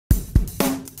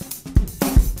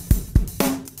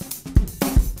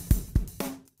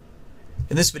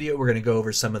In this video, we're going to go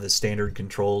over some of the standard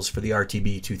controls for the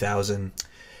RTB2000.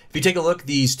 If you take a look,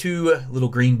 these two little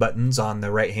green buttons on the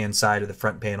right-hand side of the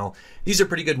front panel, these are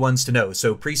pretty good ones to know.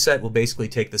 So preset will basically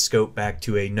take the scope back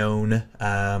to a known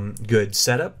good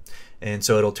setup. And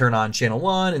so it'll turn on channel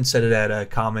 1 and set it at a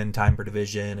common time per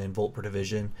division and volt per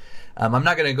division. I'm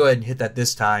not going to go ahead and hit that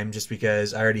this time just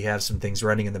because I already have some things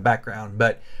running in the background.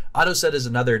 But auto set is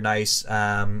another nice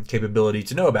capability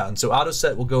to know about. And so auto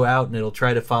set will go out and it'll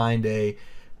try to find a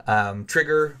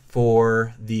trigger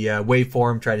for the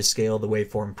waveform, try to scale the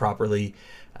waveform properly,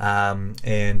 and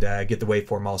get the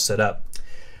waveform all set up.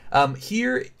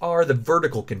 Here are the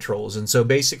vertical controls, and so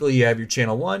basically you have your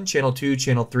channel 1, channel 2,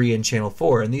 channel 3, and channel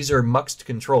 4, and these are muxed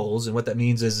controls, and what that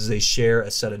means is they share a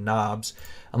set of knobs.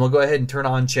 I'm going to go ahead and turn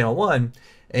on channel 1,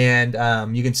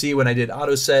 and you can see when I did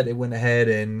auto set, it went ahead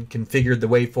and configured the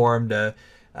waveform to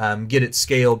get it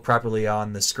scaled properly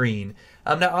on the screen.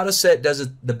 Now auto set does it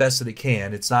the best that it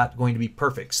can. It's not going to be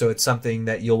perfect, so it's something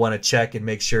that you'll want to check and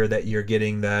make sure that you're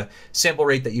getting the sample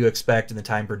rate that you expect and the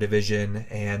time per division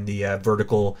and the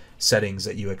vertical settings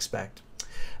that you expect.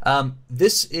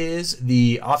 This is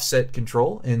the offset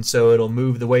control, and so it'll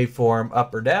move the waveform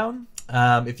up or down.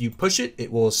 If you push it,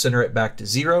 it will center it back to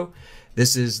 0.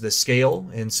 This is the scale,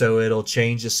 and so it'll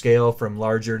change the scale from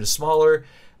larger to smaller.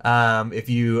 If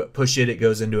you push it, it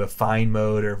goes into a fine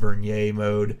mode or vernier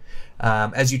mode.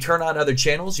 As you turn on other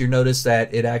channels, you'll notice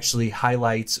that it actually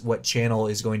highlights what channel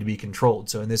is going to be controlled.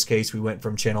 So in this case, we went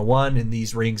from channel 1 and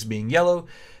these rings being yellow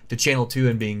to channel 2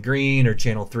 and being green, or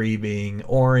channel 3 being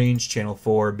orange, channel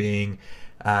 4 being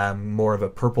more of a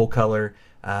purple color.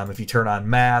 If you turn on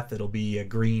math, it'll be a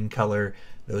green color,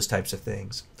 those types of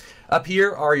things. Up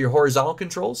here are your horizontal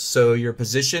controls, so your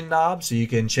position knob, so you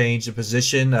can change the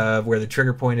position of where the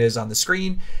trigger point is on the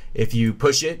screen. If you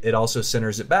push it, it also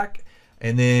centers it back.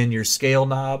 And then your scale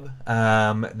knob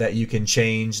that you can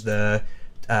change the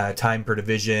time per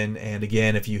division. And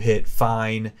again, if you hit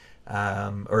fine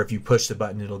or if you push the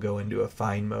button, it'll go into a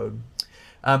fine mode.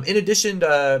 In addition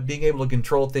to being able to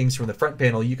control things from the front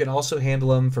panel, you can also handle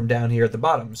them from down here at the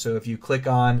bottom. So if you click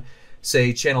on,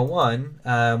 say, channel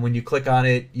 1, when you click on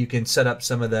it, you can set up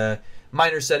some of the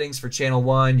minor settings for channel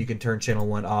 1. You can turn channel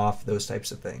 1 off, those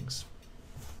types of things.